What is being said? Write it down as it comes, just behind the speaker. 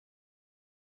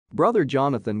Brother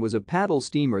Jonathan was a paddle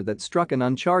steamer that struck an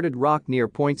uncharted rock near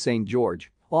Point St. George,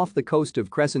 off the coast of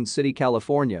Crescent City,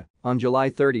 California, on July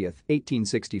 30,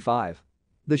 1865.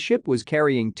 The ship was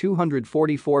carrying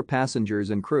 244 passengers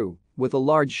and crew, with a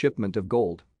large shipment of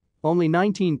gold. Only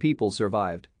 19 people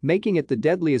survived, making it the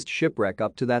deadliest shipwreck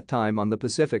up to that time on the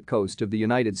Pacific coast of the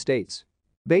United States.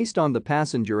 Based on the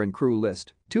passenger and crew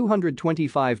list,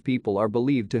 225 people are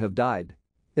believed to have died.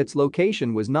 Its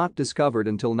location was not discovered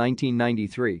until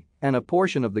 1993, and a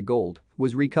portion of the gold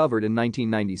was recovered in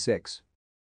 1996.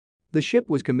 The ship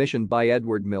was commissioned by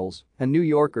Edward Mills, a New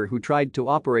Yorker who tried to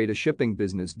operate a shipping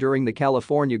business during the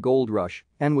California gold rush,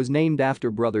 and was named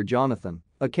after Brother Jonathan,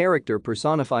 a character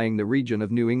personifying the region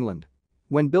of New England.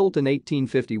 When built in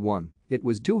 1851, it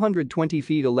was 220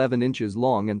 feet 11 inches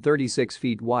long and 36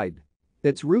 feet wide.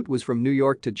 Its route was from New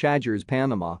York to Chagres,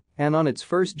 Panama, and on its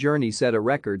first journey set a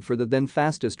record for the then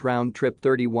fastest round trip,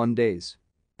 31 days.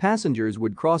 Passengers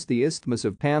would cross the Isthmus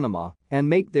of Panama and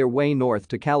make their way north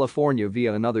to California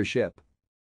via another ship.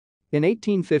 In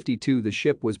 1852, the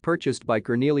ship was purchased by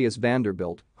Cornelius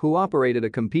Vanderbilt, who operated a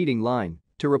competing line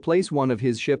to replace one of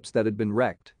his ships that had been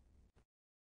wrecked.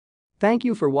 Thank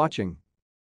you for watching.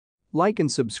 Like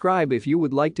and subscribe if you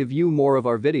would like to view more of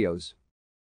our videos.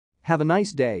 Have a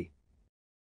nice day.